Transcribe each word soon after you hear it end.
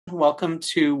Welcome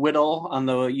to WDL on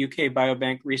the UK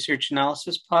Biobank Research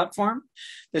Analysis Platform.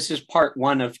 This is part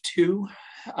 1 of 2.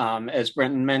 As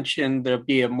Brenton mentioned, there'll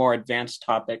be a more advanced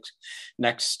topics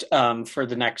next for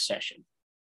the next session.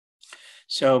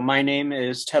 So my name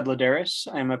is Ted Ladaris.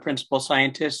 I'm a principal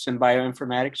scientist and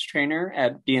bioinformatics trainer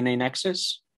at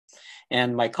DNAnexus.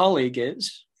 And my colleague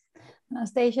is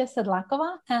Anastasia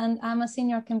Sedlakova, and I'm a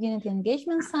senior community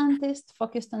engagement scientist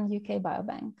focused on UK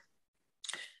Biobank.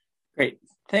 Great,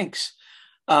 thanks.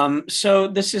 So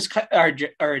this is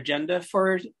our agenda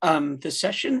for this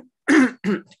session.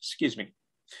 Excuse me.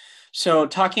 So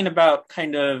talking about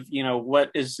kind of,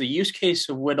 what is the use case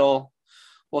of WDL.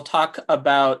 We'll talk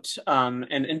about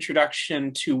an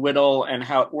introduction to WDL and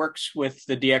how it works with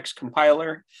the DX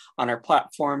compiler on our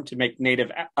platform to make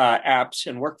native apps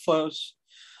and workflows.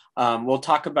 We'll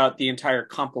talk about the entire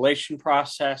compilation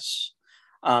process,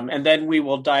 and then we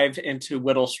will dive into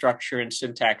WDL structure and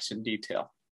syntax in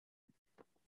detail.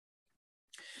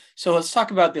 So let's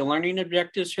talk about the learning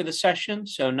objectives for the session.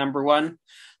 So number 1,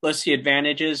 list the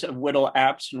advantages of WDL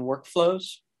apps and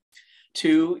workflows.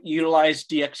 2, utilize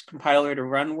DX compiler to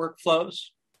run workflows.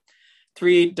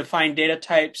 3, define data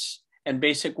types and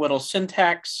basic WDL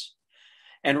syntax,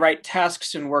 and write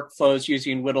tasks and workflows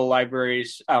using WDL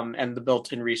libraries and the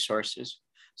built-in resources.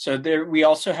 So there, we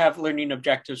also have learning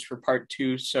objectives for part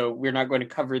 2. So we're not going to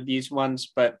cover these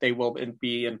ones, but they will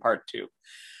be in part 2.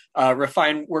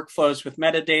 Refine workflows with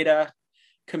metadata,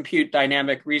 compute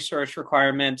dynamic resource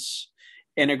requirements,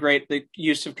 integrate the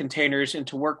use of containers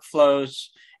into workflows,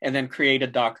 and then create a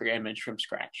Docker image from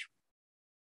scratch.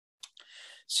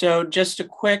 So just a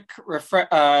quick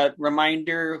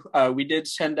reminder, we did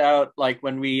send out,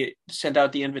 when we sent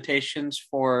out the invitations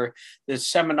for this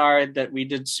seminar, that we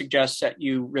did suggest that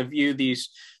you review these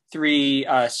 3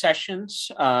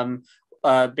 sessions,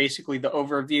 basically the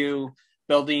overview,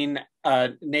 building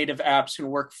native apps and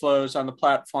workflows on the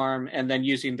platform, and then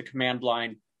using the command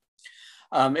line.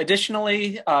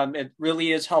 Additionally, it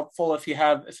really is helpful if you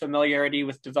have familiarity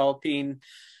with developing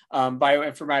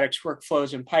bioinformatics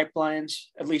workflows and pipelines,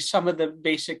 at least some of the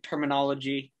basic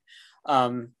terminology.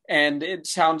 And it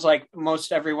sounds like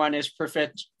most everyone is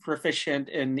proficient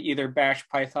in either Bash,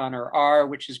 Python, or R,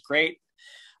 which is great.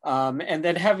 And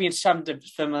then having some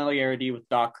familiarity with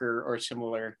Docker or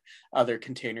similar other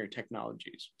container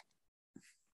technologies.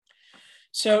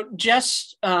 So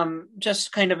just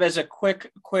kind of as a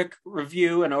quick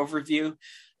review and overview,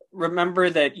 remember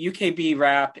that UKB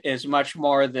RAP is much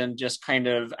more than just kind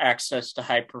of access to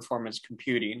high performance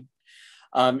computing.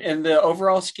 In the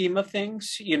overall scheme of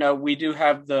things, we do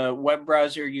have the web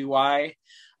browser UI,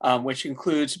 which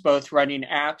includes both running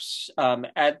apps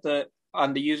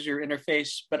on the user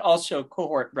interface, but also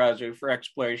cohort browser for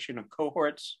exploration of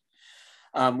cohorts.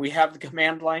 We have the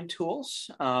command line tools.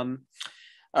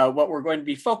 What we're going to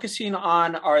be focusing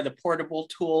on are the portable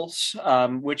tools,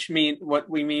 what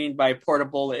we mean by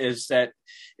portable is that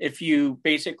if you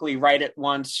basically write it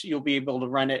once, you'll be able to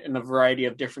run it in a variety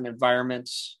of different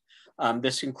environments.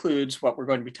 This includes what we're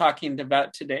going to be talking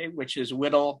about today, which is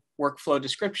WDL workflow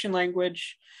description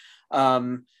language.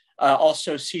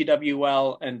 Also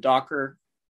CWL and Docker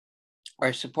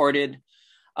are supported.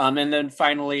 And then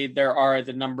finally, there are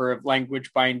the number of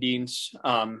language bindings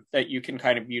that you can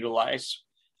kind of utilize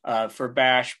for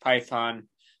Bash, Python,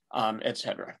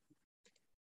 etc.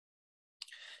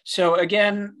 So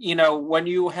again, when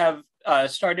you have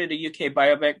started a UK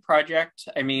Biobank project,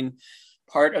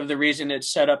 part of the reason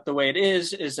it's set up the way it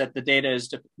is that the data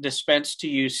is dispensed to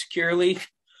you securely.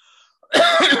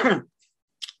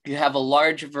 You have a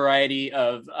large variety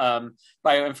of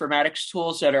bioinformatics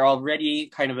tools that are already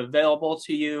kind of available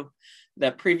to you.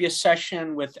 That previous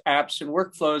session with apps and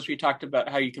workflows, we talked about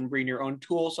how you can bring your own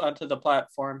tools onto the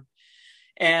platform.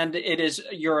 And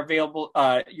you're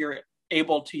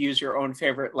able to use your own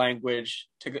favorite language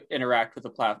to interact with the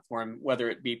platform, whether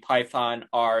it be Python,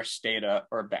 R, Stata,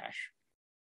 or Bash.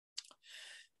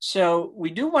 So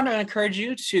we do want to encourage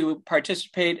you to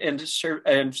participate in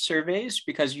surveys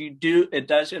because it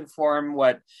does inform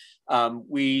what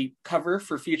we cover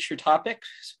for future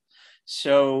topics.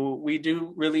 So we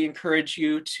do really encourage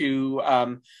you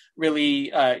to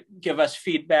really give us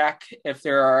feedback. If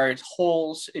there are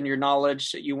holes in your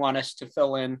knowledge that you want us to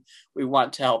fill in, we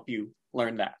want to help you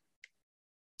learn that.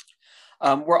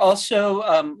 We're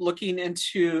also looking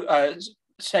into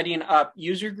setting up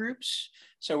user groups.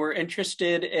 So we're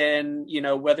interested in,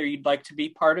 whether you'd like to be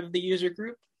part of the user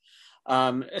group,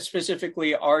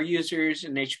 specifically R users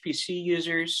and HPC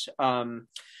users.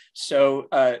 So,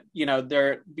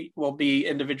 there will be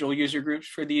individual user groups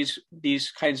for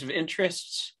these kinds of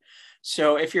interests.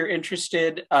 So if you're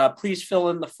interested, please fill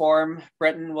in the form.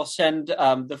 Brenton will send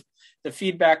the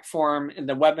feedback form in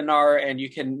the webinar, and you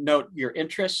can note your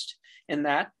interest in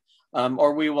that,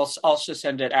 or we will also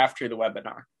send it after the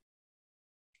webinar.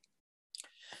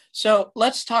 So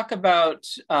let's talk about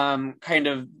kind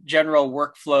of general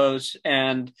workflows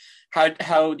and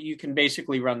how you can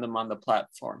basically run them on the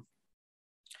platform.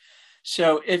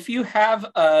 So if you have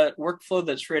a workflow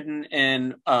that's written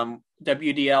in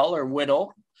WDL or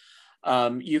WDL,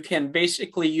 you can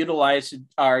basically utilize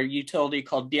our utility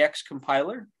called DX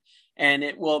compiler, and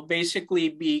it will basically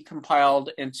be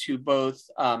compiled into both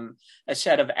a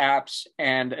set of apps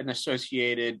and an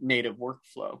associated native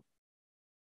workflow.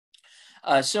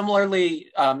 Similarly,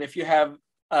 if you have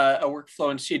a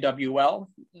workflow in CWL,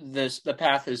 the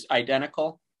path is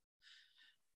identical.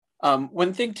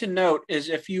 One thing to note is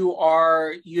if you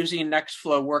are using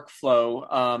Nextflow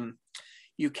workflow,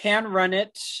 you can run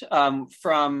it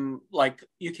from a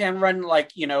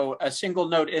single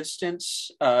node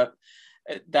instance from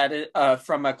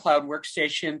a cloud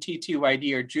workstation,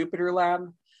 T2ID, or Jupyter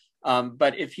Lab.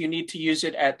 But if you need to use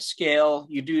it at scale,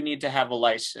 you do need to have a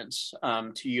license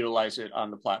to utilize it on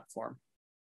the platform.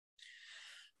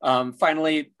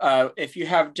 Finally, if you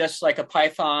have just like a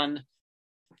Python,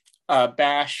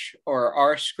 Bash, or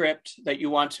R script that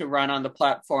you want to run on the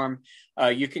platform,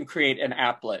 you can create an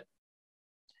applet.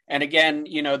 And again,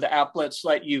 the applets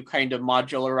let you kind of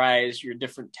modularize your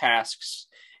different tasks,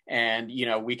 and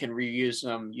we can reuse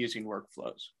them using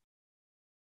workflows.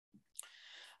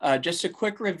 Just a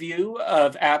quick review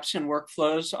of apps and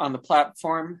workflows on the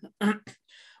platform.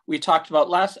 We talked about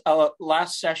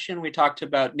last session, we talked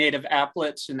about native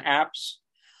applets and apps.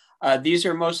 These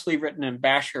are mostly written in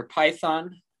Bash or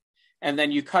Python. And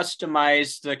then you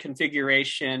customize the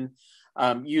configuration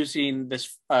using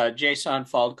this JSON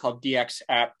file called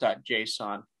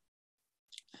dxapp.json.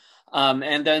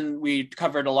 And then we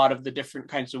covered a lot of the different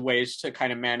kinds of ways to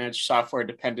kind of manage software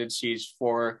dependencies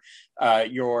for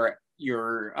your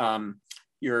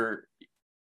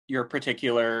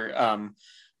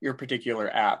particular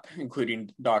app,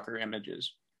 including Docker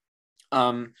images.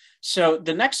 So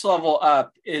the next level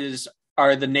up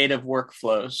are the native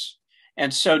workflows.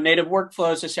 And so native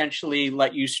workflows essentially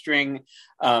let you string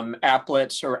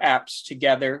applets or apps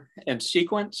together in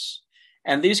sequence.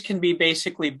 And these can be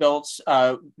basically built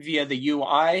via the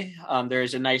UI. There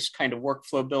is a nice kind of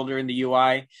workflow builder in the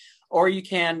UI. Or you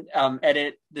can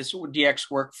edit this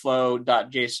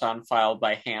dxworkflow.json file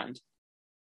by hand.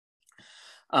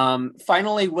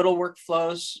 Finally, WDL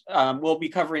workflows, we'll be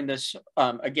covering this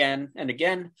again and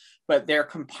again, but they're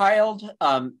compiled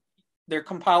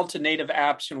to native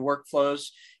apps and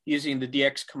workflows using the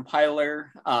DX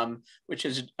compiler, which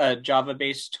is a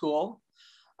Java-based tool.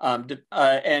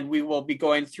 And we will be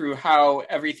going through how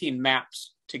everything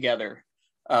maps together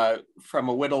from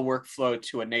a WDL workflow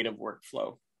to a native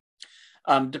workflow.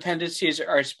 Dependencies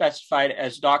are specified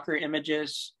as Docker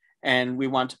images, and we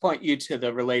want to point you to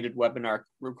the related webinar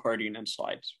recording and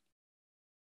slides.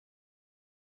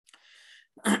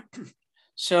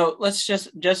 So let's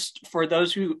just for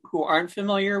those who aren't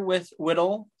familiar with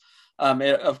WDL,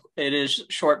 it is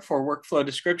short for Workflow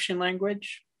Description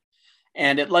Language,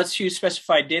 and it lets you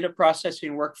specify data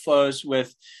processing workflows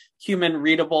with human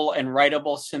readable and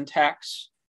writable syntax.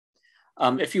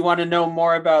 If you want to know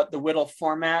more about the WDL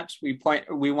format, we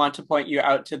want to point you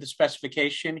out to the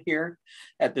specification here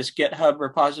at this GitHub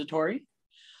repository.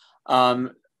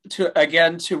 To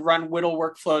run WDL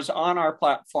workflows on our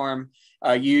platform,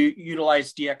 you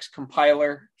utilize DX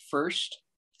compiler first.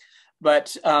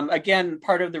 But again,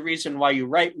 part of the reason why you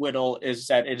write WDL is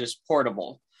that it is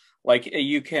portable. Like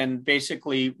you can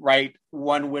basically write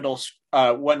one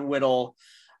WDL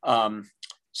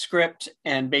script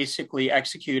and basically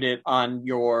execute it on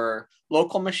your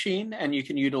local machine, and you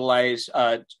can utilize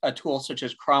a tool such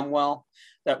as Cromwell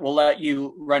that will let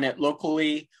you run it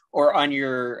locally or on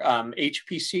your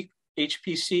HPC.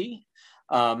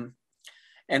 And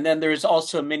then there's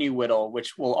also mini WDL,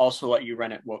 which will also let you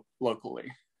run it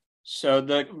locally. So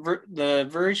the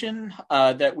version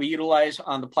that we utilize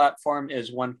on the platform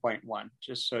is 1.1.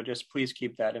 Just please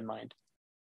keep that in mind.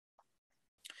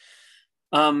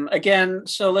 Again,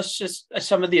 so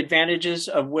some of the advantages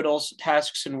of WDL's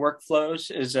tasks and workflows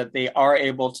is that they are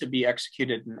able to be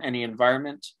executed in any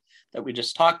environment that we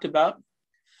just talked about.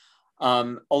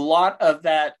 A lot of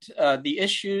that, the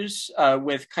issues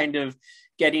with kind of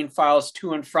getting files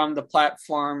to and from the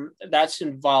platform, that's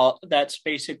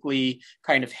basically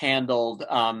kind of handled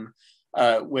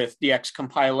with DX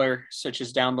compiler, such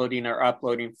as downloading or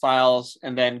uploading files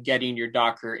and then getting your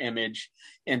Docker image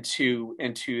into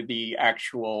the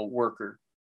actual worker.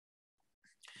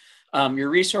 Your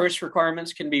resource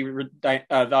requirements can be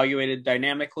evaluated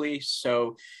dynamically.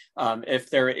 So if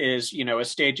there is, a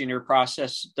stage in your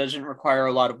process that doesn't require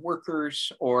a lot of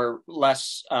workers or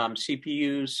less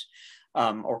CPUs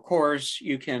or cores,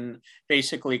 you can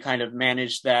basically kind of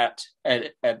manage that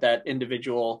at that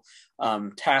individual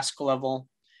task level.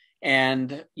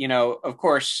 And, of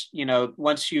course,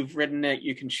 once you've written it,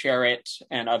 you can share it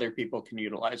and other people can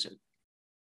utilize it.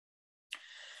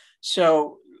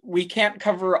 So we can't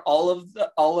cover all of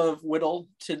WDL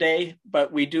today,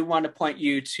 but we do want to point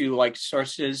you to like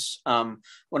sources.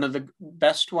 One of the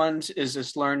best ones is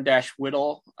this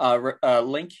learn-WDL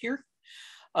link here.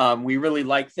 We really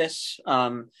like this.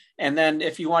 And then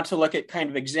if you want to look at kind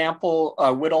of example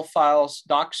WDL files,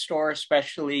 DocStore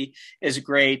especially is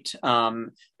great.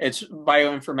 It's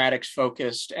bioinformatics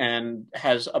focused and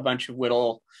has a bunch of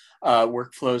WDL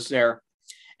workflows there.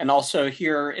 And also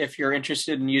here, if you're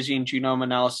interested in using genome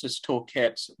analysis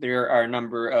toolkits, there are a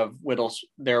number of WDL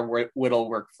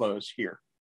workflows here.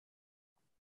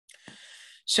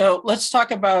 So let's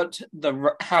talk about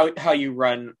how you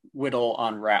run WDL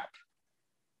on RAP.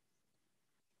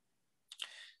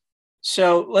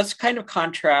 So let's kind of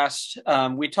contrast.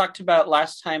 We talked about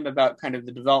last time about kind of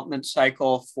the development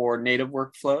cycle for native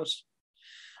workflows.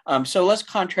 So let's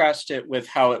contrast it with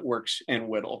how it works in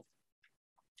WDL.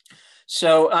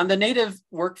 So on the native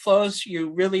workflows,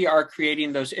 you really are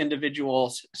creating those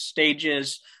individual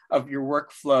stages of your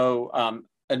workflow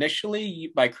initially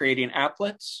by creating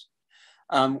applets.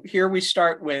 Here we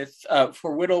start with,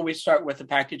 for WDL, we start with the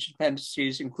package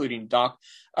dependencies, including doc,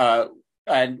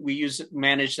 and we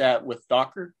manage that with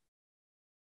Docker.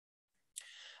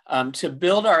 To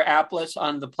build our applets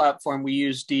on the platform, we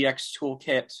use DX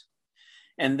Toolkit.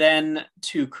 And then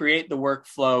to create the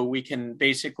workflow, we can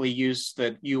basically use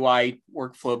the UI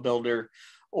workflow builder,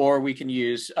 or we can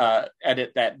use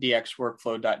edit that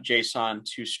dxworkflow.json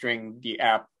to string the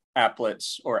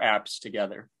applets or apps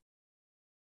together.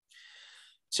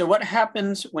 So what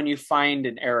happens when you find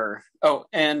an error? Oh,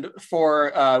 and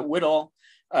for WDL,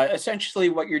 essentially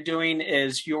what you're doing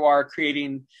is you are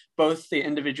creating both the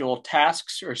individual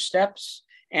tasks or steps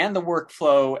and the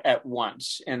workflow at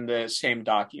once in the same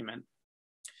document.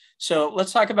 So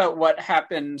let's talk about what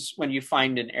happens when you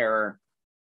find an error.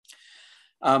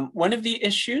 One of the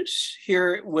issues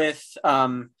here with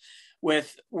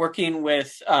working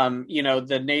with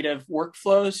the native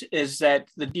workflows is that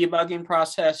the debugging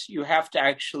process, you have to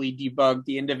actually debug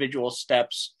the individual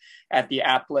steps at the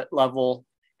applet level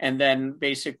and then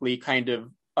basically kind of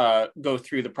go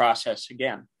through the process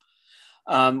again.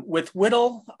 With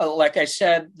WDL, like I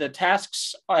said, the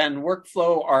tasks and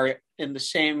workflow are in the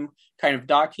same kind of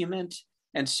document.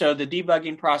 And so the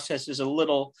debugging process is a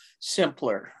little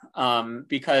simpler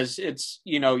because it's,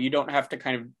 you don't have to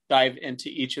kind of dive into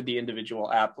each of the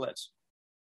individual applets.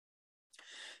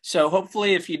 So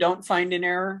hopefully if you don't find an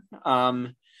error,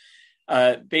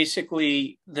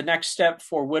 basically the next step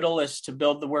for WDL is to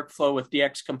build the workflow with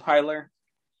DX compiler.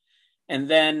 And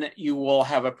then you will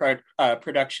have a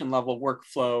production level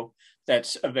workflow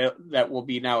that will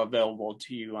be now available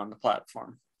to you on the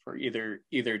platform for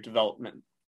either development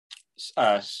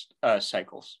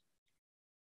cycles.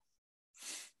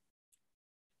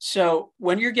 So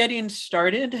when you're getting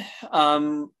started,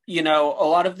 a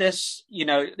lot of this,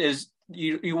 is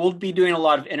you will be doing a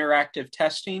lot of interactive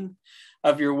testing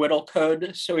of your WDL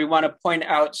code. So we want to point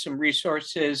out some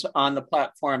resources on the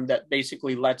platform that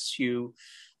basically lets you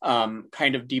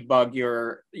kind of debug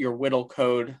your WDL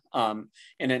code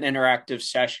in an interactive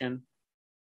session.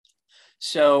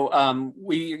 So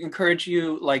we encourage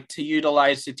you to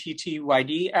utilize the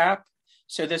TTYD app.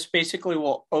 So this basically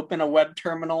will open a web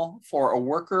terminal for a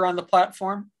worker on the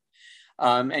platform.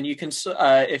 And you can,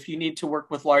 if you need to work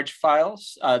with large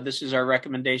files, this is our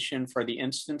recommendation for the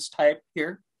instance type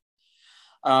here.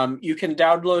 You can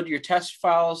download your test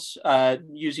files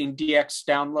using DX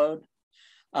download.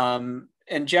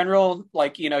 In general,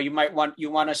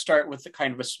 you want to start with a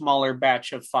kind of a smaller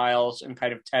batch of files and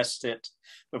kind of test it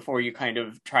before you kind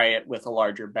of try it with a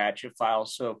larger batch of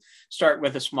files. So start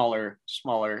with a smaller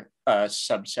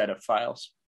subset of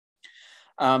files.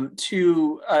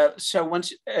 So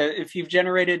once, if you've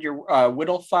generated your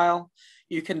WDL file,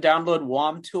 you can download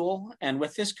WOM tool, and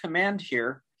with this command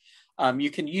here, you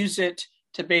can use it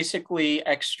to basically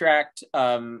extract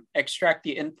the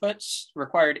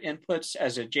required inputs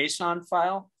as a JSON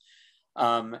file.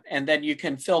 And then you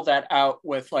can fill that out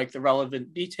with the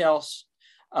relevant details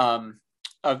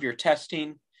of your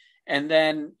testing. And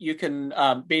then you can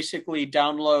basically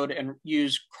download and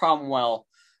use Cromwell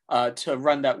to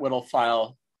run that WDL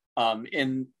file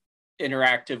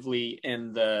interactively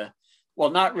in the well,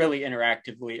 not really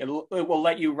interactively. It will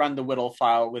let you run the WDL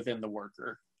file within the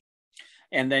worker.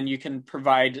 And then you can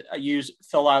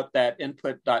fill out that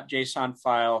input.json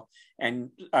file and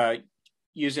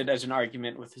use it as an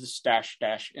argument with this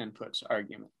 --inputs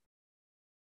argument.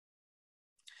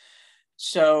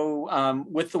 So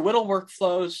with the WDL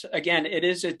workflows, again, it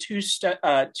is a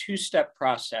two-step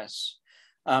process.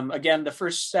 Again, the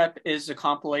first step is the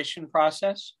compilation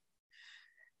process.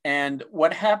 And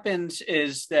what happens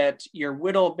is that your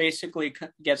WDL basically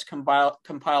gets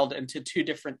compiled into two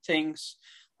different things.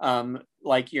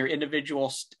 Like your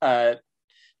individual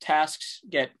tasks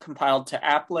get compiled to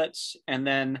applets, and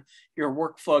then your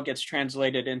workflow gets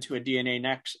translated into a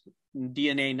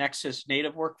DNAnexus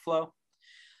native workflow.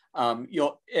 And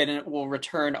it will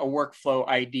return a workflow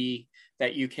ID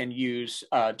that you can use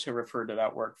to refer to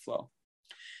that workflow.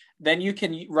 Then you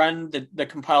can run the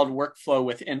compiled workflow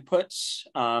with inputs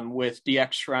with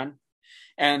dxrun.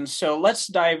 And so let's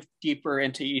dive deeper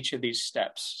into each of these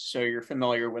steps so you're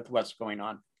familiar with what's going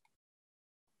on.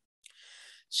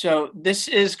 So this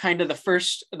is kind of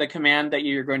the command that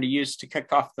you're going to use to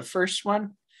kick off the first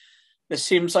one. This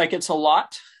seems like it's a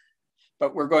lot,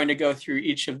 but we're going to go through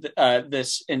each of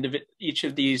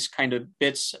these kind of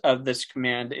bits of this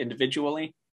command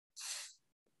individually.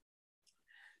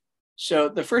 So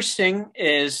the first thing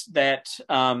is that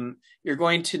you're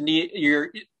going to need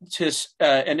to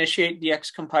initiate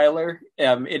DX compiler.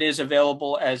 It is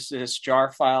available as this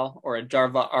jar file or a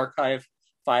Java archive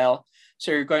file.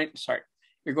 So you're going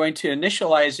to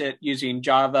initialize it using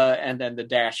Java and then the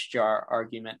 -jar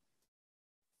argument,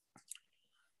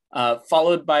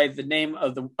 followed by the name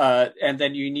of the, and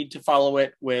then you need to follow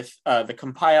it with the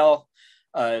compile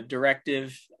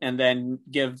directive, and then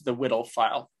give the WDL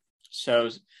file. So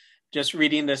just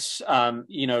reading this,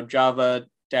 Java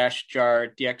 -jar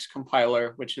DX compiler,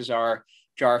 which is our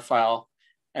jar file.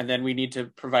 And then we need to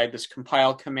provide this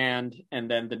compile command and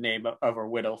then the name of our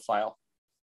WDL file.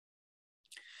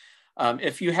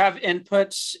 If you have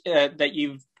inputs that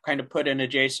you've kind of put in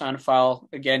a JSON file,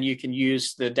 again, you can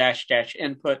use the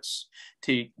 --inputs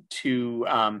to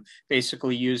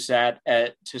basically use that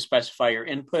to specify your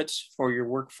inputs for your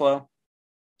workflow.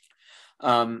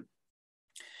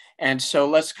 And so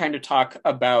let's kind of talk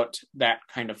about that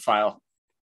kind of file.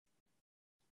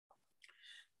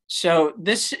 So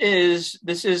this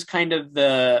is kind of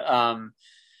the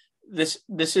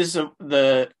this is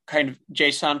the kind of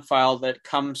JSON file that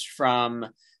comes from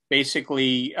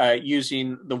basically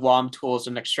using the WOM tools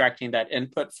and extracting that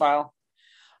input file.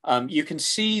 You can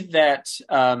see that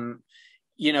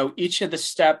each of the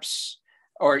steps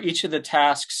or each of the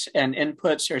tasks and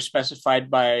inputs are specified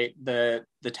by the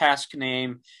task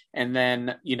name and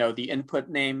then, the input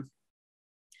name.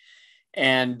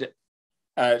 And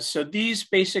so these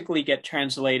basically get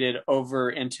translated over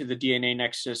into the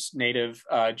DNAnexus native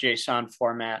JSON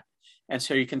format. And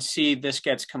so you can see this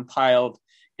gets compiled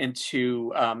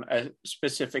into a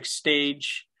specific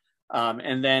stage.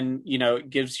 And then, it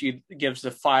gives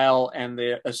the file and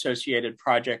the associated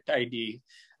project ID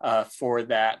for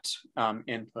that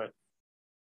input.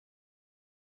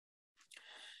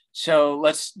 So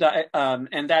let's,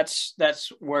 and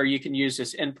that's where you can use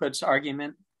this inputs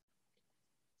argument.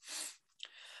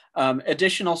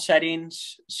 Additional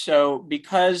settings. So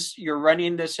because you're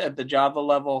running this at the Java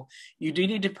level, you do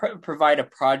need to provide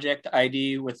a project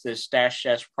ID with this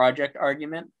 --dash project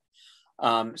argument.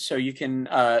 So you can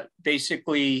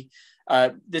basically,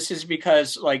 this is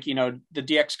because the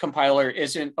DX compiler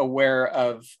isn't aware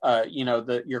of,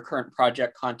 your current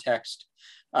project context.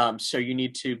 So you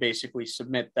need to basically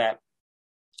submit that.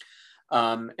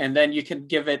 And then you can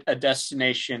give it a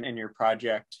destination in your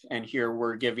project. And here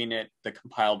we're giving it the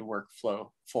compiled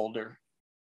workflow folder.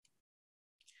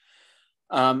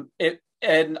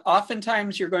 And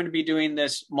oftentimes you're going to be doing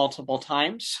this multiple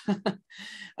times.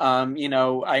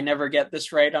 I never get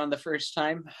this right on the first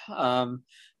time.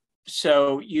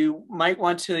 So you might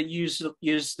want to use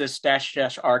this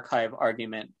 --dash archive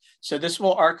argument. So this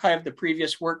will archive the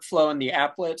previous workflow and the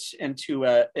applets into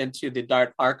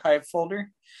the .archive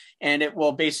folder, and it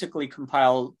will basically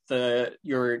compile the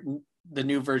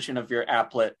new version of your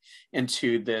applet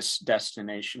into this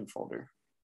destination folder.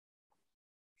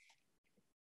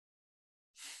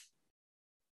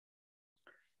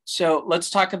 So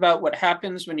let's talk about what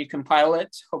happens when you compile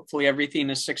it. Hopefully everything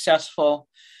is successful.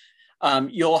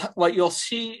 What you'll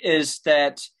see is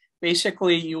that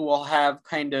basically you will have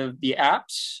kind of the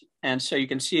apps. And so you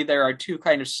can see there are two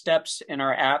kind of steps in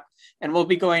our app, and we'll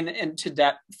be going into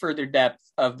further depth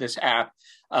of this app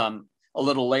a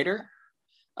little later.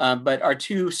 But our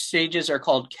two stages are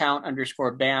called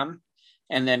count_bam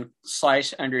and then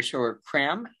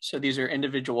slice_cram. So these are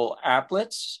individual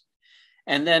applets.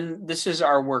 And then this is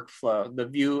our workflow, the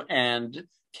view and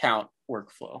count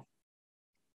workflow.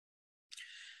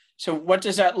 So what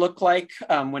does that look like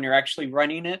when you're actually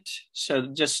running it? So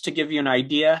just to give you an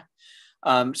idea,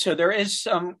 so there is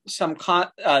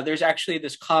there's actually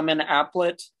this common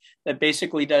applet that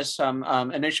basically does some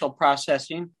initial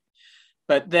processing.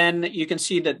 But then you can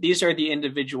see that these are the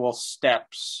individual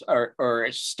steps or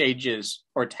stages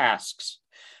or tasks.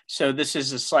 So this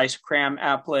is a slice_cram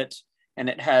applet, and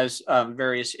it has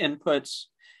various inputs.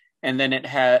 And then it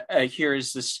has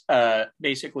here's this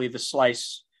basically the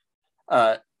slice,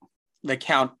 the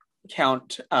count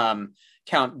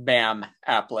BAM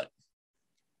applet.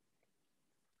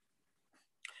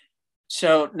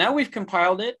 So now we've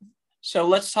compiled it. So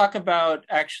let's talk about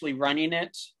actually running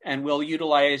it, and we'll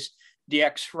utilize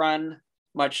DXRun,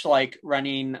 much like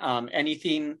running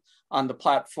anything on the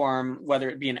platform, whether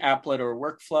it be an applet or a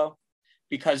workflow,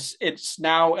 because it's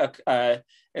now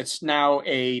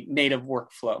a native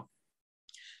workflow.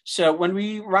 So when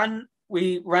we run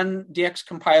DX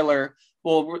compiler,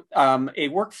 a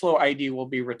workflow ID will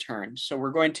be returned. So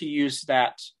we're going to use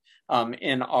that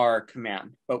in our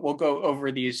command, but we'll go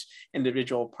over these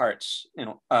individual parts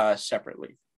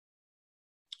separately.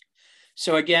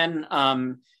 So again,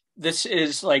 this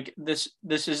is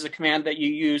the command that you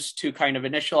use to kind of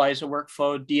initialize a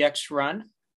workflow, DXRun.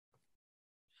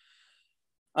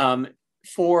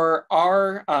 For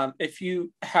our, if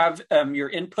you have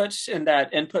your inputs in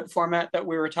that input format that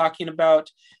we were talking about,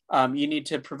 you need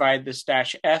to provide this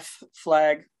 -F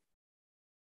flag.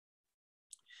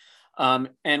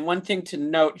 And one thing to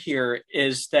note here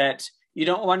is that you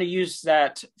don't want to use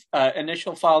that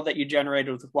initial file that you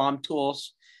generated with WAM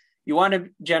tools. You want to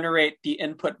generate the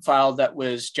input file that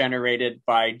was generated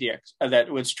by DX, that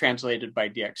was translated by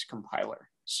DX compiler.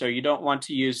 So you don't want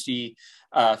to use the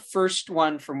first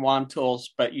one from WAM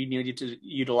tools, but you need to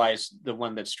utilize the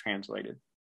one that's translated.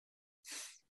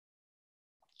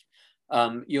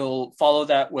 You'll follow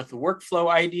that with the workflow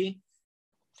ID.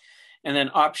 And then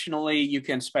optionally, you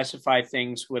can specify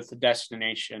things with the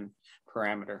destination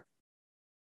parameter.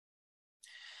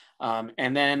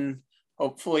 And then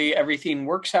hopefully everything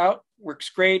works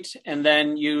great. And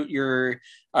then your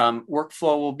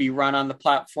workflow will be run on the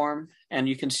platform. And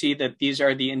you can see that these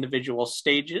are the individual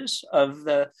stages of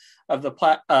your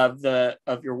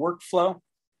workflow.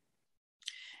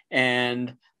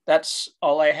 And that's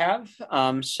all I have.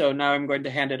 So now I'm going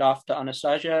to hand it off to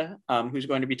Anastasia, who's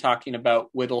going to be talking about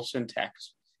WDL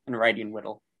syntax and writing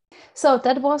WDL. So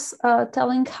that was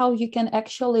telling how you can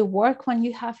actually work when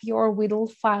you have your WDL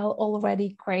file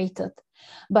already created.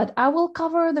 But I will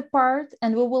cover the part,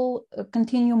 and we will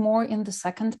continue more in the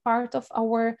second part of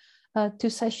our 2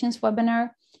 sessions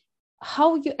webinar,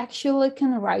 how you actually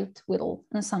can write WDL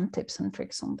and some tips and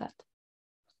tricks on that.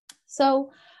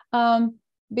 So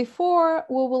before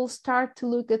we will start to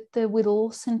look at the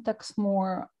WDL syntax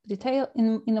more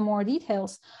in more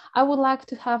details, I would like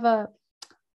to have a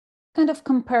kind of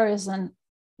comparison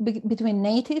between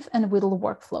native and WDL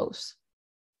workflows.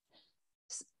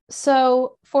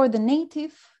 So for the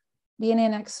native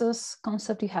DNAnexus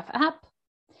concept, you have app,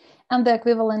 and the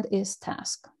equivalent is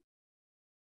task.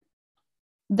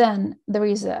 Then there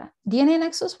is a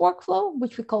DNAnexus workflow,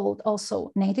 which we call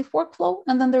also native workflow,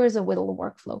 and then there is a WDL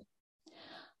workflow.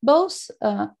 Both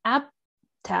app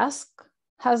task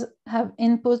have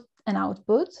input and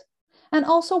output, and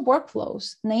also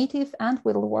workflows. Native and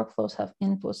WDL workflows have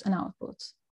inputs and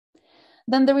outputs.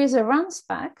 Then there is a run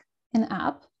spec in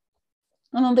app,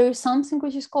 and then there is something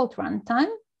which is called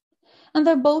runtime, and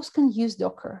they both can use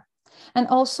Docker. And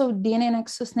also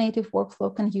DNAnexus native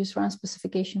workflow can use run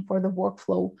specification for the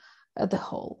workflow as a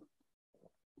whole.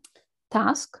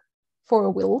 Task for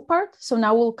a WDL part. So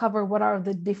now we'll cover what are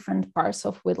the different parts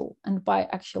of WDL and why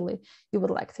actually you would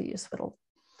like to use WDL.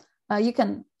 You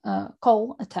can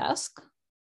call a task.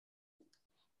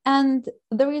 And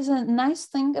there is a nice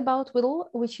thing about WDL,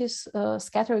 which is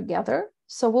scatter gather.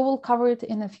 So we will cover it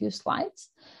in a few slides.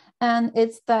 And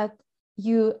it's that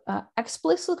you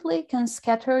explicitly can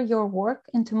scatter your work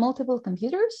into multiple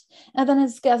computers, and then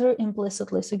it's gathered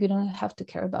implicitly, so you don't have to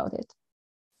care about it.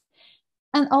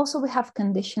 And also we have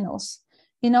conditionals.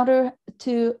 In order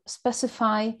to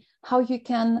specify how you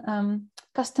can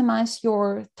customize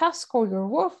your task or your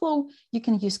workflow, you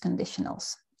can use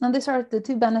conditionals. And these are the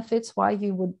 2 benefits why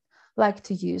you would like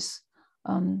to use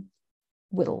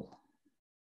WDL.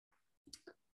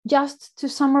 Just to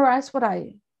summarize what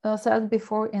I said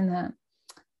before in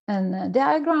a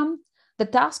diagram, the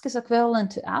task is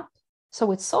equivalent to app.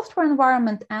 So it's software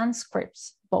environment and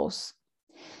scripts, both.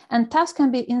 And tasks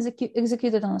can be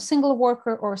executed on a single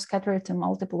worker or scattered to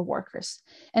multiple workers.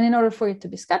 And in order for it to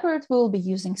be scattered, we will be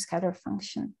using scatter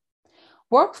function.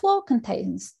 Workflow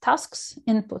contains tasks,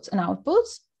 inputs, and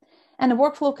outputs, and a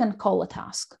workflow can call a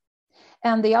task.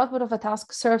 And the output of a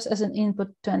task serves as an input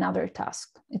to another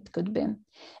task, it could be.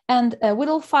 And a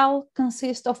WDL file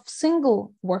consists of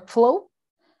single workflow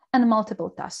and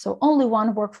multiple tasks. So only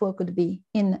one workflow could be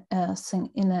in a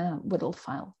WDL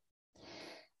file.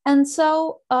 And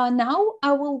so now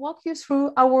I will walk you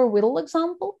through our WDL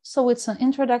example. So it's an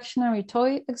introductory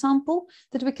toy example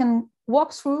that we can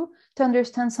walk through to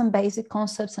understand some basic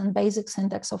concepts and basic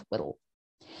syntax of WDL.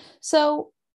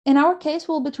 So in our case,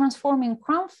 we'll be transforming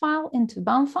CRUM file into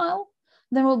BAM file.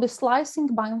 Then we'll be slicing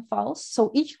BAM files.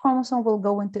 So each chromosome will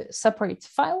go into a separate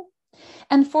file.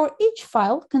 And for each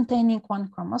file containing one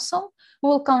chromosome, we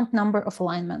will count number of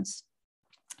alignments.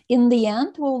 In the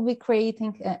end, we will be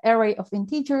creating an array of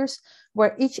integers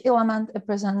where each element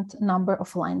represents a number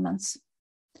of alignments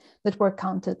that were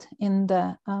counted in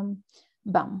the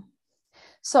BAM.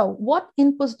 So what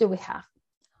inputs do we have?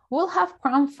 We'll have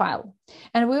CRUM file,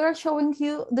 and we are showing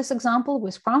you this example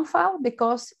with CRUM file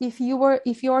because if you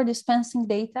are dispensing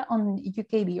data on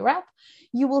UKB RAP,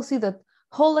 you will see that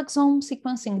whole exome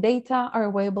sequencing data are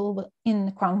available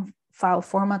in CRUM file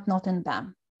format, not in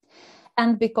BAM.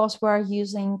 And because we're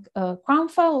using CRUM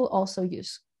file, we'll also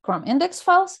use CRUM index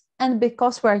files. And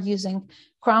because we're using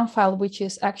CRUM file, which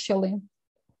is actually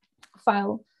a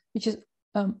file which is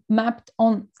mapped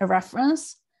on a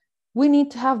reference, we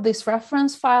need to have this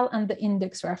reference file and the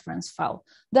index reference file.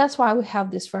 That's why we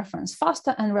have this reference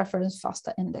FASTA and reference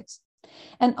FASTA index.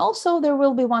 And also there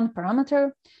will be one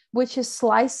parameter, which is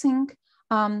slicing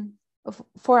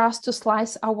for us to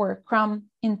slice our CRUM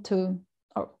into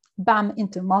BAM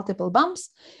into multiple BAMs,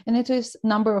 and it is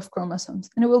number of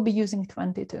chromosomes, and we will be using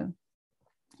 22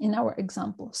 in our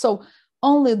example. So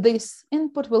only this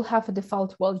input will have a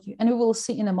default value, and we will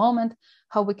see in a moment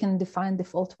how we can define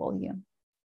default value.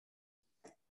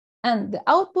 And the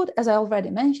output, as I already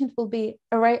mentioned, will be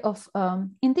array of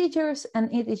integers,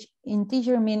 and each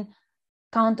integer mean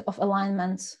count of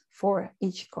alignments for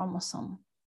each chromosome.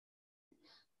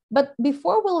 But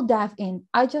before we'll dive in,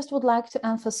 I just would like to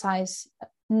emphasize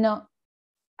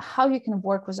how you can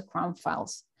work with the CRUM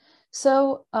files.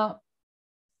 So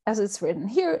as it's written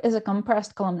here, is a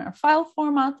compressed columnar file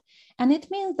format, and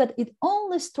it means that it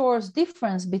only stores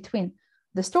difference between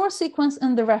the store sequence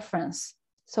and the reference.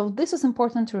 So this is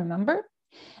important to remember,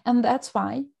 and that's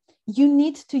why you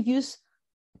need to use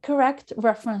correct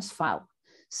reference file.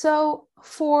 So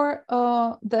for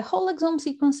the whole exome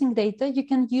sequencing data, you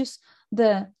can use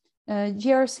the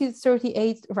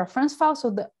GRC38 reference file, so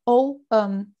the all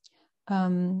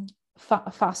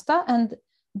FASTA, and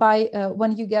by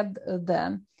when you get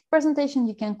the presentation,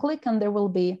 you can click and there will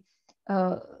be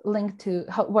a link to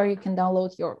where you can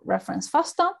download your reference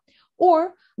FASTA,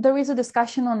 or there is a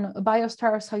discussion on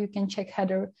BioStars how you can check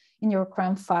header in your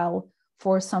CRUM file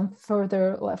for some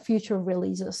further future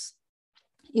releases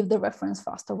if the reference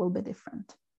FASTA will be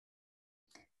different.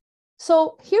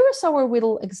 So here is our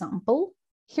WDL example.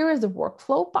 Here is the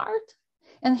workflow part,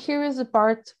 and here is the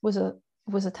part with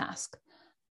a task.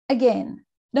 Again,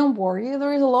 don't worry,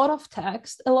 there is a lot of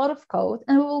text, a lot of code,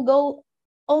 and we will go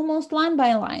almost line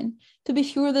by line to be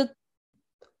sure that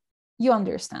you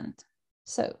understand.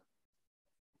 So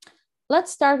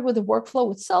let's start with the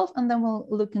workflow itself, and then we'll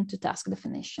look into task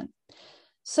definition.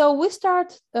 So we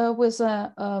start with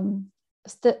a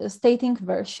stating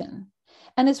version.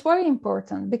 And it's very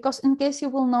important because in case you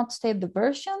will not state the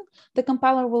version, the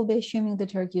compiler will be assuming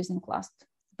that you're using last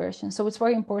version. So it's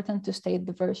very important to state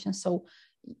the version so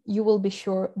you will be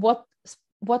sure what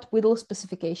WDL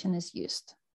specification is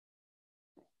used.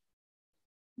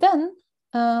 Then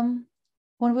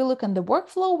when we look at the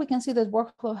workflow, we can see that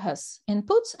workflow has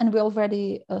inputs, and we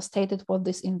already stated what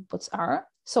these inputs are.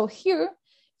 So here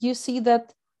you see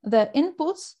that the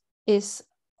inputs is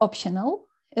optional.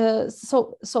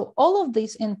 So all of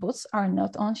these inputs are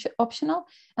not optional,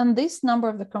 and this number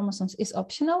of the chromosomes is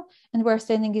optional, and we're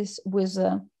stating it with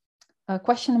a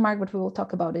question mark, but we will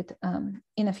talk about it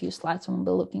in a few slides when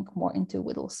we'll be looking more into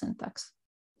WDL syntax.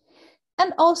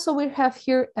 And also we have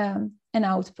here an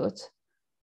output.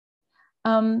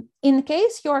 In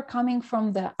case you are coming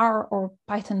from the R or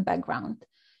Python background,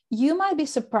 you might be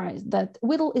surprised that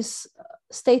WDL is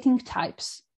stating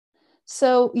types.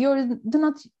 So you do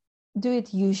not do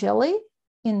it usually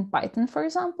in Python, for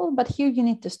example, but here you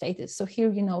need to state it. So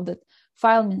here you know that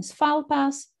file means file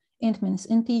path, int means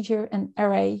integer, and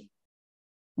array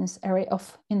means array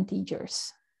of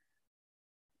integers.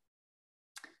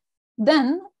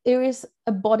 Then there is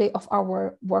a body of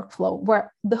our workflow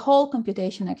where the whole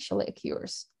computation actually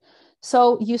occurs.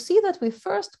 So you see that we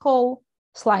first call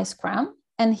slice cram,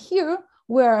 and here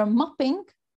we are mapping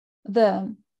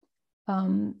the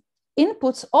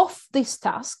inputs of this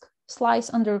task,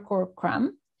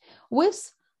 slice_cram,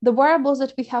 with the variables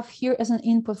that we have here as an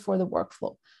input for the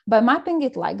workflow. By mapping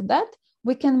it like that,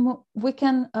 we can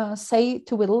say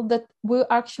to WDL that we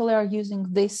actually are using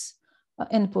these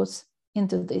inputs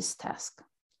into this task.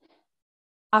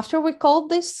 After we call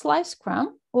this slice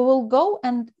cram, we will go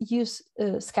and use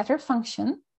a scatter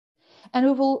function, and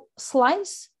we will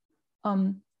slice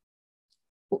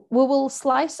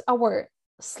our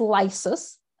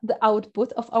slices, the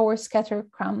output of our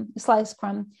slice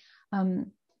cram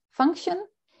function.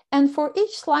 And for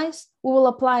each slice, we will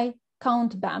apply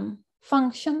count_bam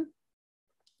function,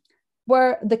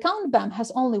 where the count_bam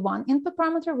has only one input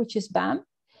parameter, which is bam.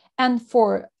 And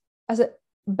as a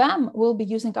bam, we'll be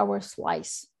using our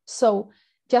slice. So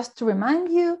just to remind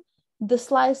you, the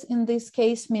slice in this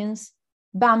case means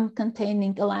bam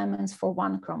containing alignments for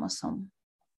one chromosome.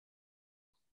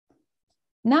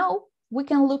 Now we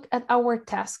can look at our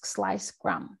task slice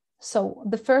cram. So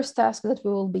the first task that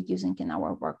we will be using in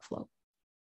our workflow.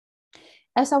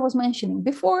 As I was mentioning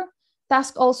before,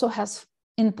 task also has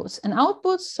inputs and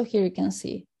outputs. So here you can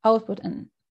see output and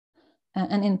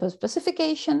input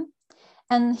specification.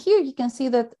 And here you can see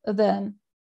that the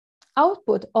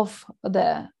output of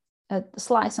the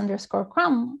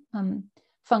slice_cram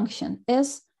function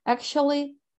is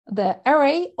actually the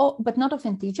array, but not of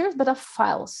integers, but of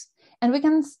files. And we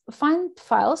can find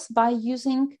files by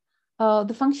using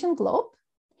the function globe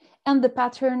and the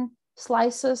pattern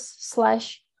slices/*bam.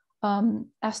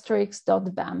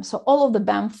 So all of the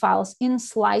bam files in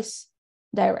slice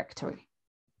directory.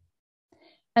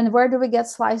 And where do we get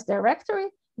slice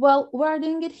directory? Well, we're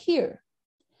doing it here.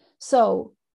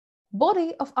 So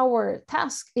body of our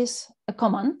task is a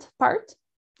command part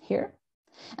here.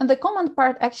 And the command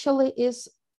part actually is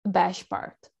a bash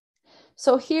part.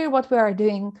 So here what we are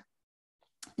doing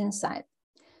inside.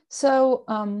 So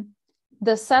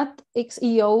the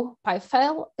setxeo py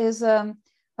file is,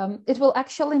 it will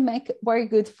actually make very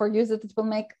good for you that it will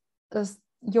make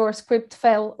your script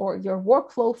fail or your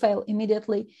workflow fail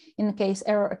immediately in case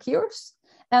error occurs.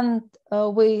 And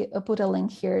we put a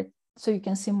link here so you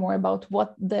can see more about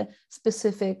what the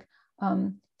specific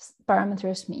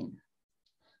parameters mean.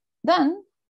 Then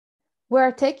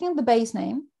we're taking the base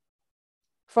name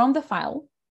from the file,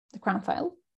 the cram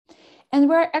file, and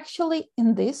we're actually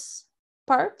in this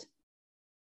part,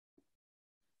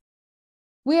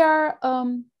 we are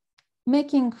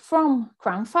making from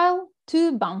cram file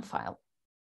to BAM file.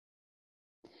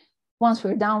 Once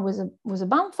we're done with a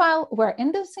BAM file, we're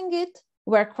indexing it,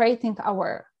 we're creating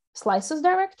our slices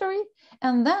directory,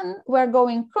 and then we're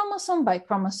going chromosome by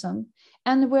chromosome,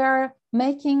 and we're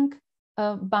making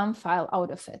a BAM file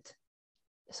out of it.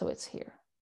 So it's here.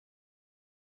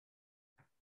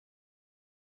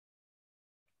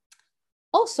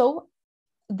 Also,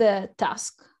 the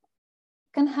task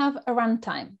can have a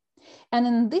runtime. And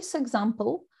in this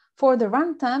example, for the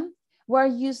runtime, we're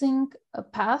using a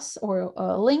path or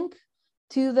a link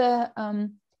to the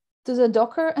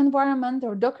Docker environment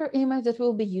or Docker image that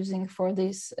we'll be using for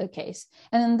this case.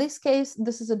 And in this case,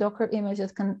 this is a Docker image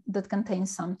that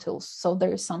contains some tools. So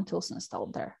there is some tools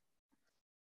installed there.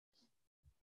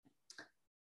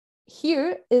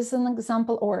 Here is an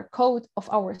example or code of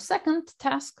our second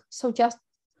task. So just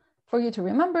for you to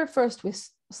remember, first we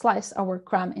slice our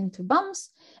cram into BAMs,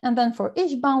 and then for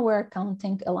each BAM, we're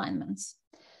counting alignments.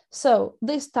 So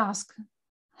this task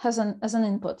has as an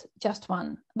input just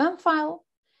one BAM file.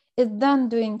 It's then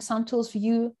doing some tools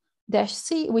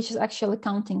view-c, which is actually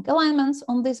counting alignments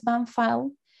on this BAM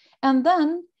file. And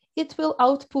then it will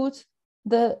output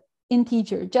the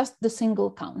integer, just the single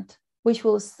count, which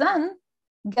will then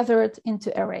gather it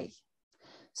into array.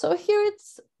 So here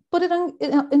it's put it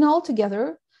in all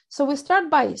together. So we start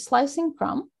by slicing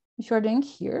cram, which we're doing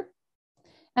here.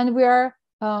 And we're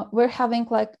having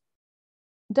like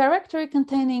directory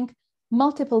containing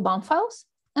multiple BAM files.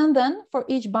 And then for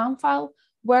each BAM file,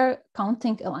 we're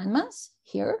counting alignments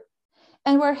here.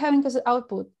 And we're having as an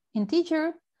output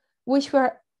integer, which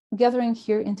we're gathering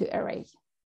here into array.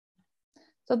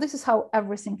 So this is how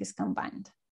everything is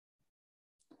combined.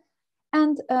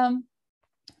 And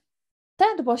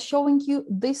Ted was showing you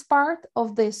this part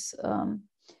of this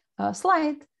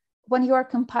slide when you are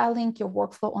compiling your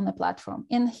workflow on the platform.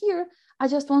 And here, I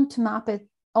just want to map it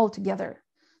all together.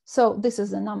 So this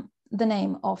is the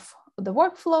name of the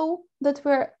workflow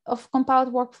of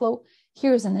compiled workflow.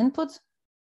 Here's an input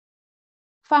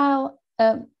file,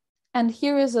 and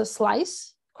here is a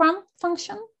slice cram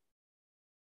function.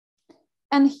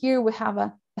 And here we have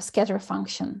a scatter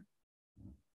function.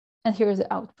 And here is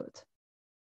the output.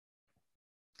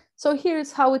 So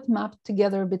here's how it mapped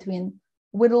together between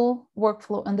WDL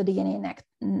workflow and the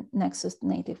DNAnexus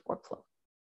native workflow.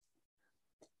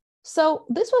 So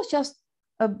this was just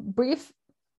a brief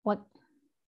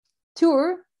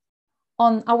tour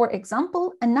on our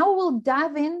example, and now we'll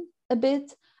dive in a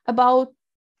bit about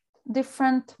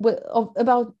different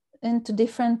WDL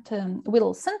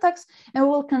syntax, and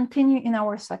we'll continue in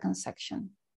our second section.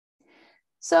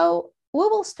 So we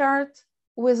will start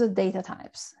with the data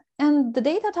types, and the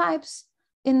data types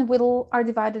in WDL are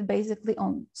divided basically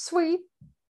on 3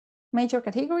 major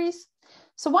categories.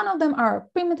 So one of them are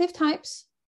primitive types.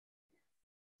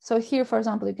 So here, for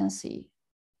example, you can see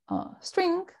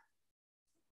string,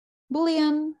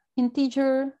 Boolean,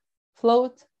 integer,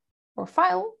 float, or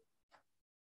file.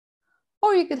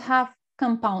 Or you could have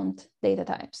compound data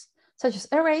types, such as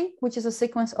array, which is a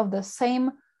sequence of the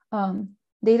same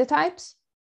data types,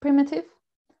 primitive,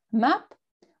 map,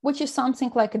 which is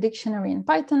something like a dictionary in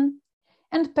Python,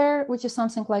 and pair, which is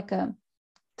something like a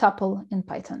tuple in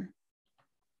Python.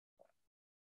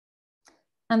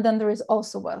 And then there is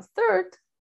also a third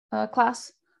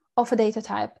class of a data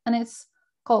type, and it's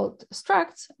called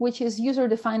structs, which is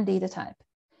user-defined data type.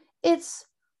 It's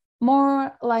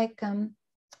more like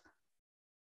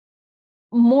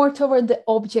more toward the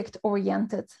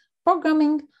object-oriented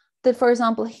programming. That, for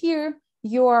example, here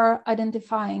you are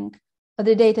identifying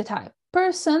the data type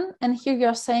person, and here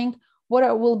you're saying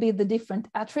what will be the different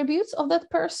attributes of that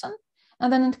person,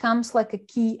 and then it comes like a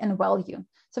key and value.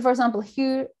 So, for example,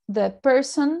 here the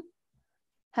person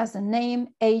has the name,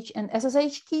 age, and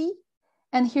SSH key,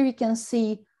 and here you can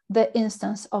see the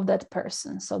instance of that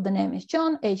person. So the name is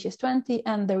John, age is 20,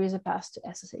 and there is a path to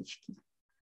SSH key.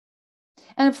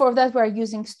 And for that, we're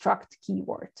using struct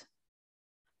keyword.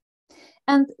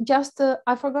 And just,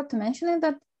 I forgot to mention it,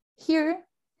 that here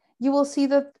you will see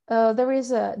that there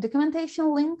is a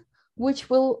documentation link, which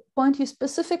will point you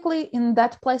specifically in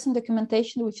that place in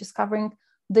documentation, which is covering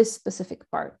this specific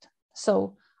part.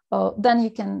 So then you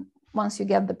can, once you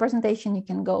get the presentation, you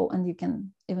can go and you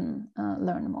can even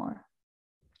learn more.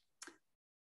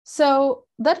 So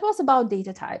that was about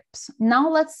data types. Now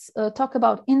let's talk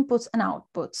about inputs and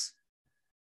outputs.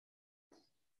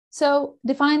 So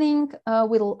defining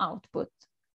WDL output.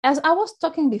 As I was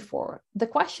talking before, the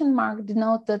question mark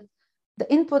denotes that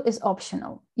the input is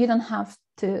optional. You don't have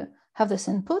to have this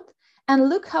input. And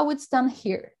look how it's done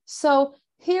here. So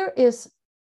here is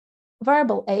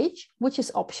variable age, which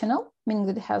is optional, meaning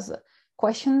that it has a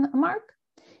question mark.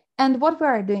 And what we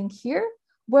are doing here,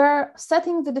 we're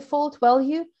setting the default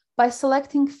value by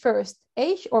selecting first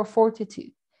age or 42.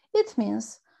 It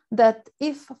means that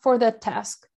if for that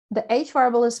task, the age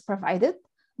variable is provided,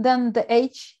 then the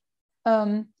age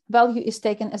value is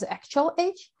taken as actual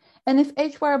age. And if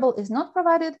age variable is not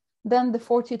provided, then the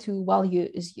 42 value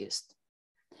is used.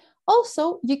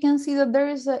 Also, you can see that there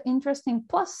is an interesting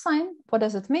plus sign. What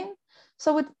does it mean?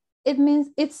 So it means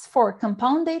it's for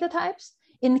compound data types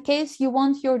in case you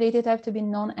want your data type to be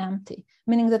non-empty,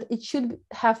 meaning that it should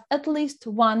have at least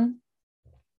one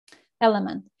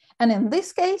element. And in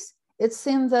this case, it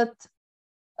seems that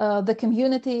the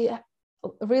community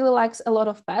really likes a lot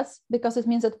of paths, because it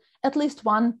means that at least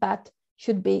one path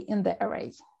should be in the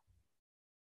array.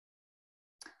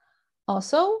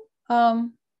 Also,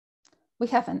 we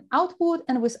have an output,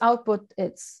 and with output,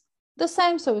 it's the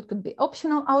same. So it could be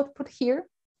optional output here.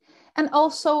 And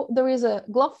also there is a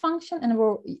glove function, and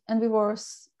we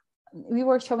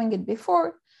were showing it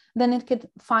before. Then it could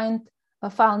find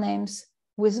file names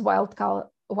with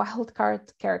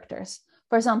wildcard characters.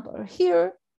 For example,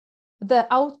 here, the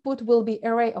output will be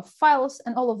array of files,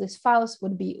 and all of these files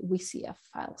would be VCF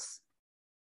files.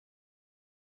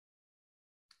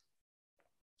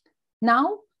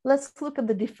 Now, let's look at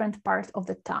the different part of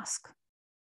the task.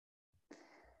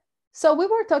 So we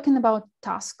were talking about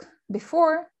task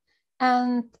before,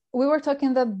 and we were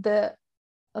talking that the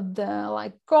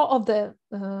core of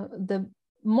the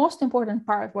most important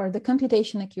part where the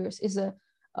computation occurs is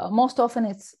most often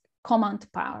it's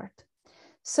command part.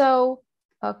 So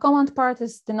command part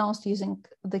is denounced using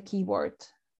the keyword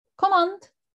command,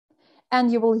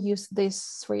 and you will use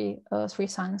these three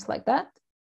signs like that.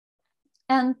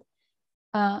 And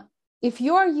if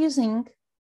you are using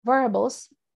variables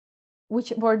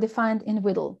which were defined in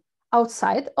WDL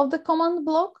outside of the command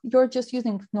block, you're just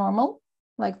using normal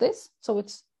like this. So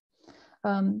it's,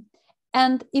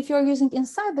 and if you're using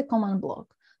inside the command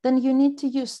block, then you need to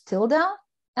use tilde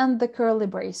and the curly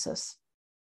braces.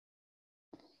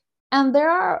 And there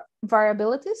are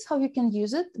variabilities how you can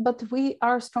use it, but we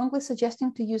are strongly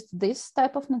suggesting to use this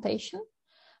type of notation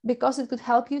because it could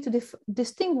help you to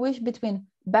distinguish between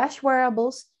bash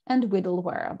variables and WDL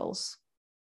variables.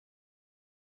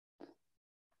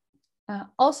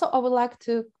 Also, I would like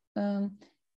to,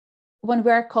 when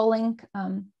we are calling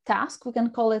task, we can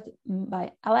call it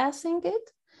by aliasing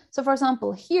it. So for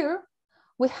example, here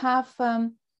we have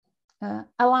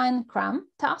align cram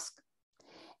task,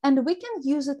 and we can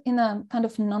use it in a kind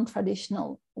of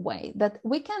non-traditional way that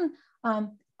we can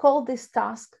call this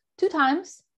task 2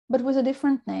 times, but with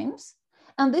different names.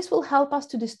 And this will help us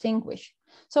to distinguish.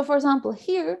 So for example,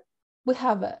 here we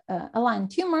have a line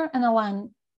tumor and a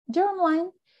line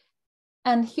germline.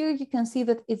 And here you can see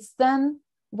that it's then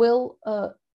will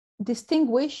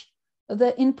distinguish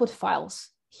the input files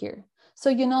here. So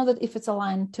you know that if it's a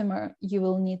line tumor, you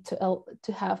will need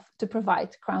to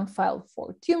provide cram file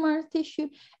for tumor tissue,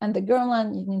 and the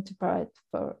germline you need to provide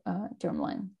for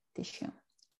germline tissue.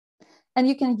 And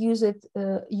you can use it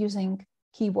using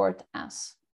keyword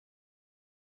as.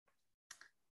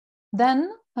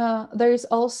 Then there is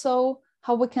also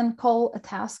how we can call a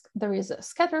task. There is a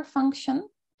scatter function,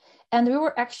 and we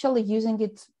were actually using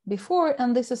it before.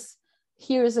 And this is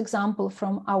here is example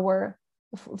from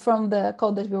the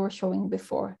code that we were showing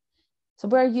before. So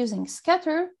we're using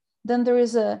scatter. Then there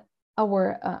is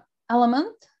our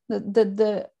element,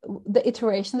 the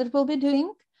iteration that we'll be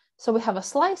doing. So we have a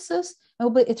slices,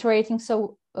 and we'll be iterating.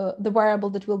 So the variable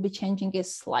that we'll be changing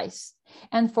is slice.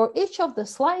 And for each of the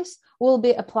slice, we'll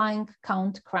be applying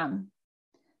count cram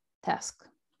task.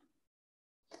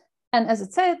 And as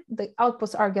it said, the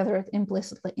outputs are gathered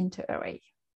implicitly into array.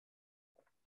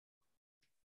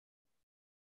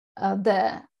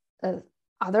 The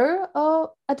other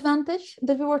advantage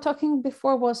that we were talking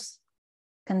before was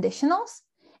conditionals.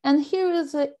 And here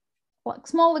is a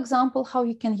small example how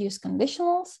you can use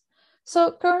conditionals.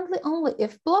 So currently only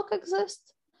if block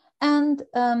exists, and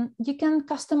you can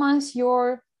customize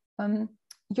your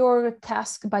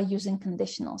task by using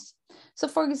conditionals. So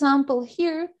for example,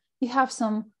 here you have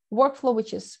some workflow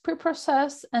which is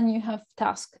pre-process, and you have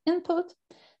task input.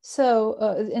 So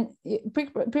in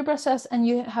pre-process, and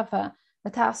you have a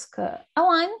task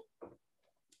align.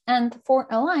 And for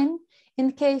align,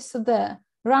 in case the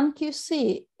run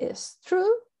QC is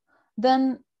true,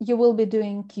 then you will be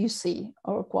doing QC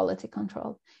or quality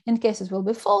control. In case it will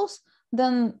be false,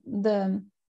 then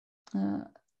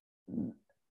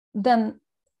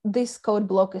this code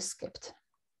block is skipped.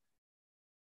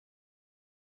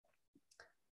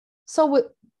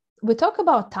 So we talk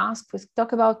about tasks, we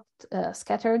talk about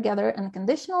scatter, gather, and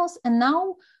conditionals, and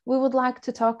now we would like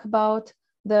to talk about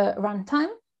the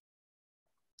runtime.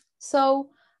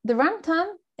 So the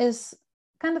runtime is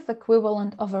kind of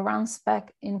equivalent of a run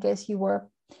spec in case you were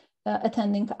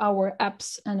attending our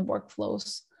apps and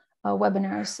workflows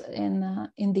webinars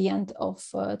in the end of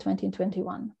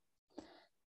 2021.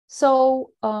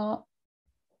 So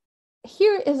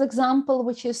here is example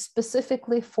which is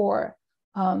specifically for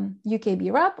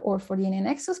UKB RAP or for the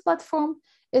DNAnexus platform,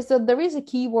 is that there is a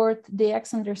keyword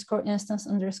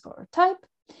dx_instance_type,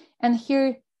 and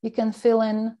here you can fill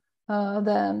in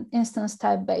the instance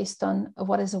type based on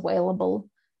what is available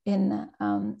in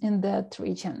that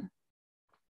region.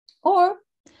 Or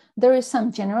there is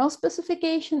some general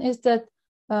specification, is that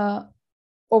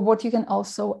or what you can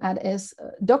also add is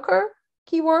Docker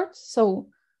keyword, so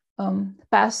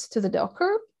pass to the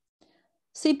Docker,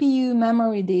 CPU,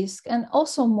 memory disk, and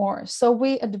also more. So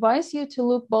we advise you to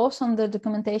look both on the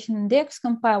documentation in DX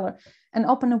compiler and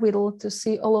OpenWDL to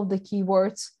see all of the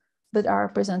keywords that are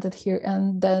presented here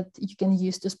and that you can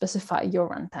use to specify your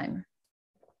runtime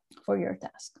for your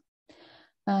task.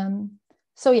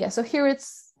 So here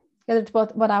it's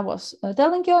what I was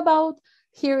telling you about.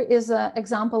 Here is an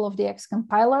example of the DX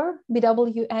compiler,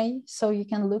 BWA. So you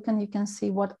can look and you can see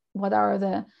what are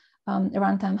the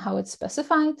runtime, how it's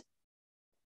specified.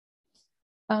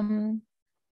 And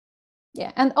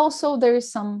also there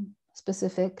is some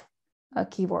specific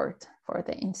keyword for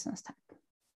the instance type.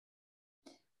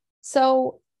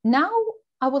 So now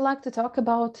I would like to talk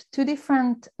about 2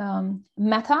 different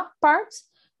meta parts,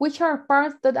 which are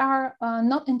parts that are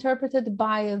not interpreted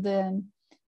by the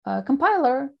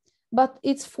compiler, but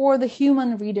it's for the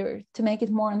human reader to make it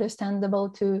more understandable,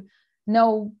 to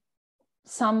know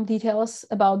some details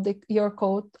about your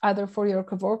code, either for your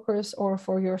coworkers or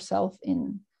for yourself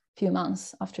in a few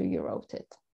months after you wrote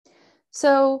it.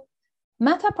 So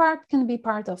meta part can be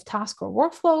part of task or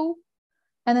workflow.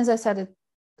 And as I said, it's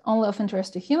only of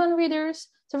interest to human readers.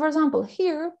 So for example,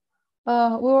 here,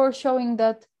 we were showing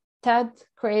that Ted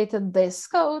created this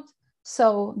code.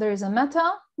 So there is a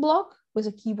meta block with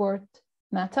a keyword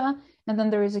meta, and then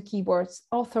there is a keywords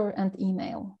author and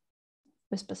email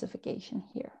with specification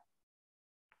here.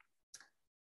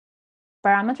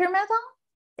 Parameter meta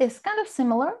is kind of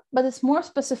similar, but it's more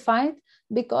specified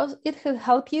because it will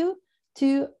help you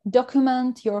to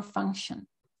document your function.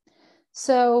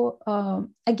 So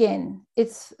again,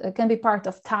 it can be part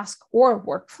of task or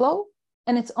workflow,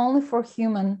 and it's only for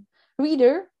human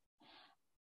reader.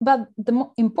 But the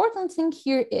important thing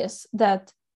here is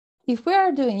that if we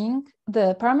are doing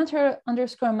the parameter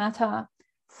underscore meta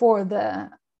for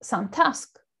some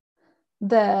task,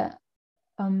 the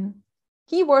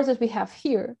keywords that we have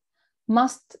here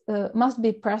must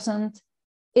be present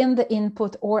in the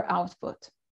input or output.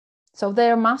 So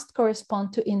they must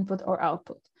correspond to input or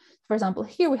output. For example,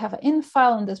 here we have an in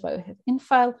file, and that's why we have in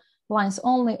file, lines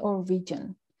only, or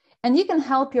region. And you can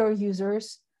help your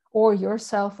users or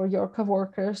yourself or your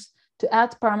coworkers to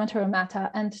add parameter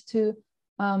meta and to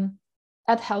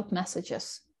add help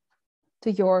messages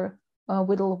to your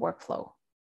WDL workflow.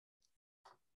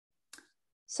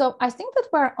 So I think that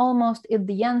we're almost at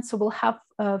the end, so we'll have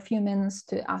a few minutes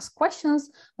to ask questions,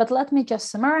 but let me just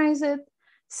summarize it.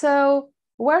 So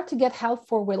where to get help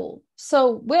for WDL?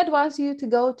 So we advise you to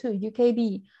go to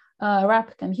UKB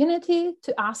RAP community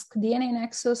to ask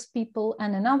DNAnexus people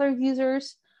and other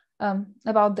users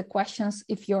about the questions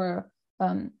if you're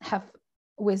have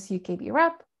with UKB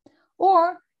RAP,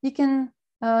 or you can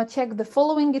check the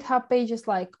following GitHub pages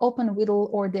like Open WDL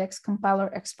or the Compiler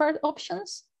expert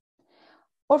options.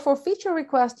 Or for feature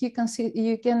request, you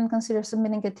can consider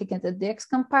submitting a ticket at the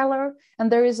Compiler,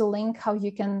 and there is a link how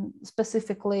you can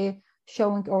specifically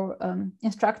showing or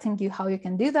instructing you how you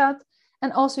can do that.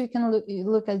 And also you can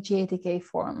look at GATK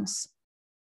forums.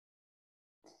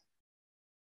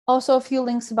 Also a few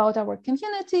links about our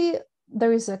community.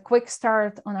 There is a quick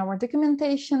start on our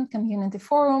documentation, community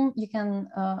forum. You can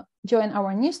join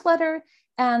our newsletter.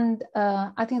 And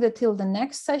I think that till the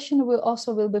next session, we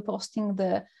also will be posting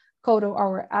the code of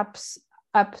our apps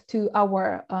up to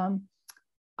our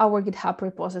GitHub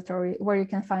repository, where you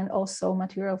can find also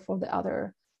material for the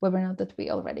other webinar that we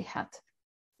already had.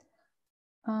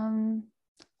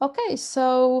 Okay,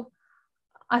 so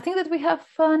I think that we have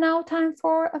now time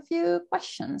for a few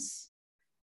questions.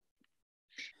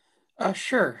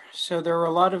 Sure. So there were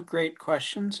a lot of great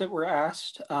questions that were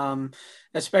asked,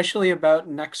 especially about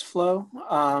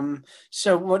Nextflow.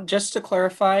 So just to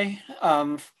clarify,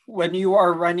 when you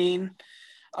are running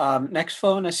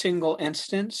Nextflow in a single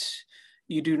instance,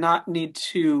 you do not need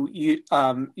to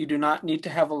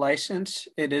have a license.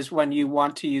 It is when you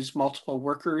want to use multiple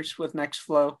workers with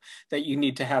Nextflow that you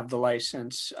need to have the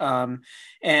license. And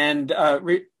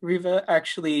Riva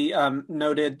actually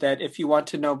noted that if you want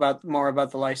to know more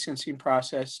about the licensing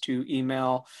process, to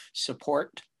email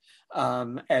support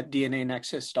at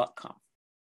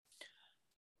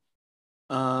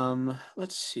DNAnexus.com.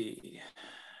 Let's see.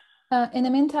 In the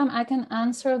meantime, I can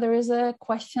answer. There is a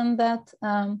question that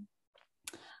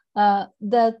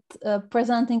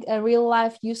presenting a real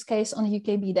life use case on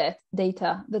UKB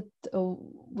data that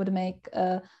would make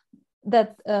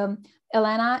that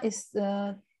Elena is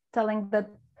telling that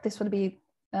this would be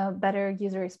a better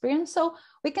user experience. So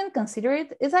we can consider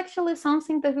it. It's actually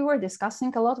something that we were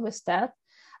discussing a lot with Ted.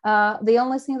 The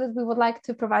only thing that we would like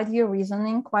to provide you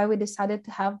reasoning why we decided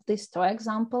to have this toy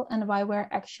example and why we're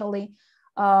actually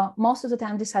most of the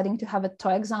time deciding to have a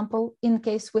toy example in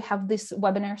case we have this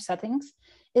webinar settings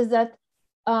is that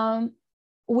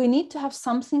we need to have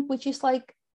something which is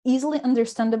like easily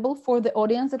understandable for the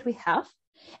audience that we have,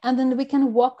 and then we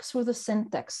can walk through the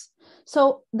syntax.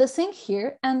 So the thing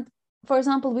here, and for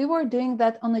example, we were doing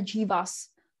that on a GWAS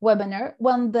webinar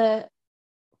when the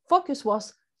focus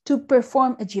was to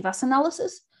perform a GWAS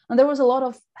analysis. And there was a lot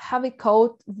of heavy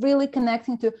code really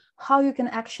connecting to how you can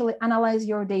actually analyze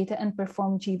your data and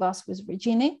perform GWAS with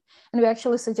Regini. And we're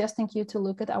actually suggesting you to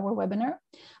look at our webinar.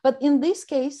 But in this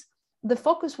case, the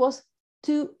focus was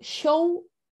to show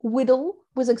WDL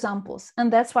with examples.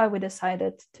 And that's why we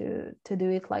decided to do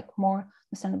it like more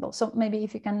understandable. So maybe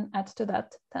if you can add to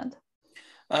that, Ted.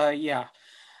 Yeah.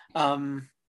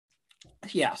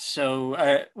 Yeah, so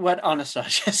what Anasa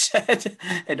just said,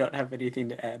 I don't have anything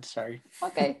to add, sorry.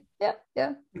 Okay, yeah.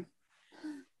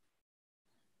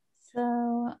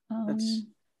 So,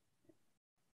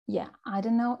 yeah, I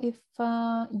don't know if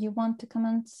you want to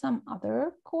comment some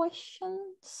other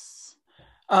questions.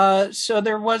 So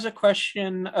there was a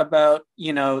question about,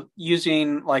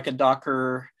 using like a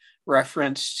Docker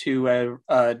reference to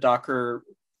a Docker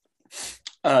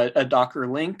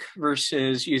link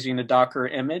versus using a Docker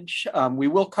image. We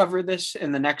will cover this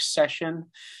in the next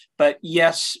session But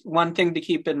yes, one thing to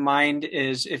keep in mind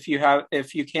is if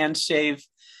you can save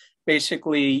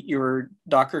basically your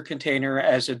Docker container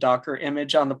as a Docker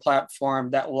image on the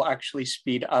platform, that will actually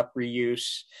speed up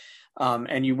reuse,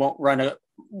 and you won't run it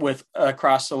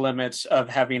across the limits of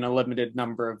having a limited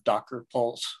number of Docker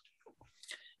pulls.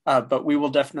 But we will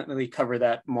definitely cover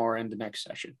that more in the next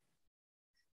session.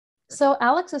 So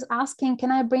Alex is asking,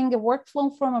 can I bring a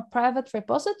workflow from a private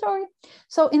repository?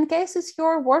 So in case it's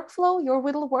your workflow, your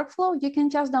WDL workflow, you can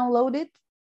just download it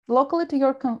locally to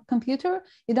your computer.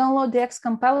 You download the X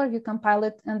compiler, you compile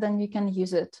it, and then you can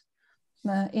use it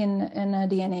in a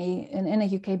DNA, in a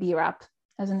UKB RAP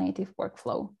as a native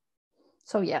workflow.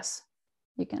 So yes,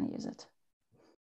 you can use it.